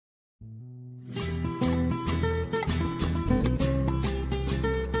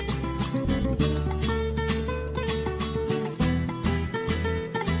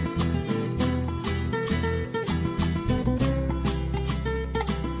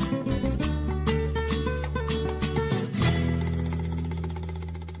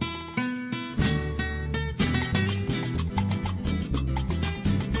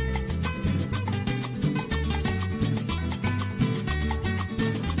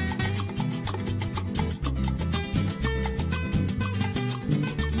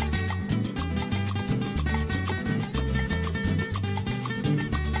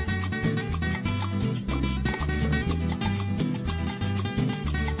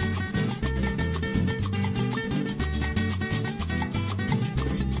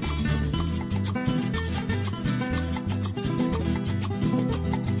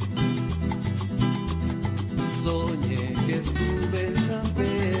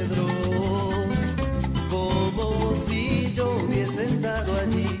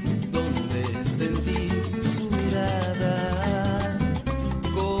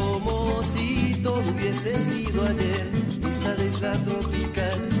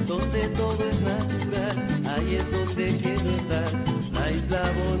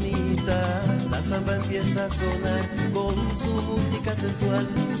empieza a sonar con su música sensual.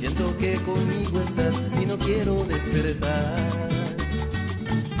 Siento que conmigo estás y no quiero despertar.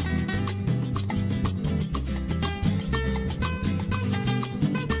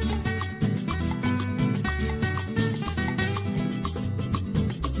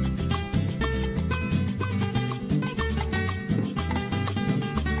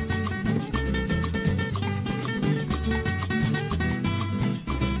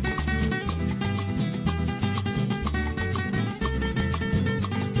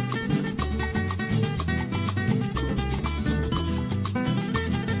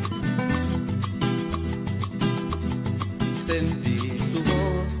 Sentí su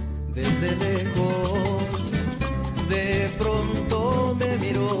voz desde lejos, de pronto me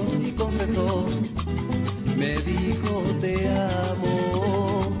miró y confesó, me dijo te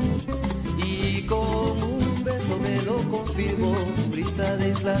amo, y con un beso me lo confirmó. Brisa de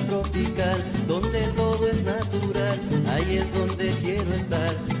isla tropical, donde todo es natural, ahí es donde quiero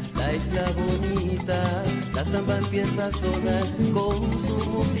estar. La isla bonita, la samba empieza a sonar con su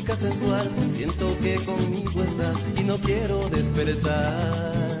música sensual. Siento que conmigo está y no quiero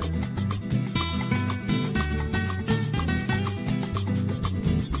despertar.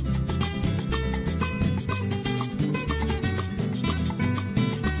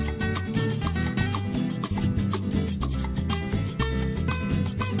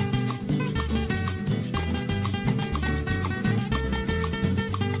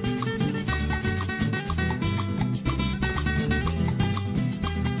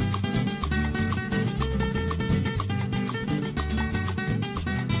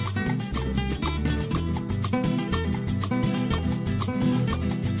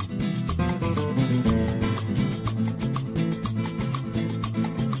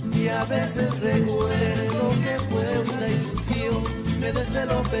 Y a veces recuerdo que fue una ilusión, me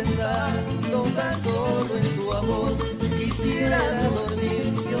desvelo pensando tan solo en su amor. Quisiera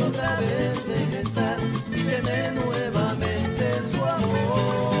dormir y otra vez regresar y tener nuevamente su amor.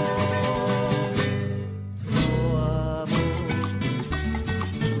 Su amor.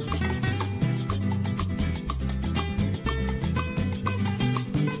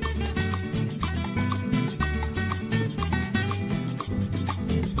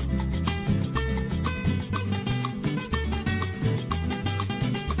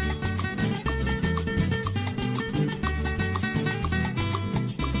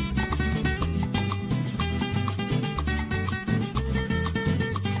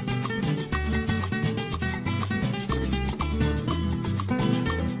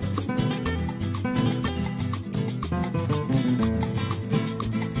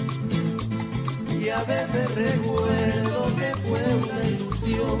 Y a veces recuerdo que fue una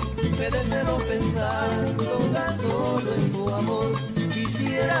ilusión, me desvelo pensando tan solo en su amor.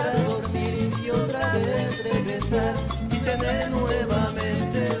 Quisiera dormir y otra vez regresar y tener nuevamente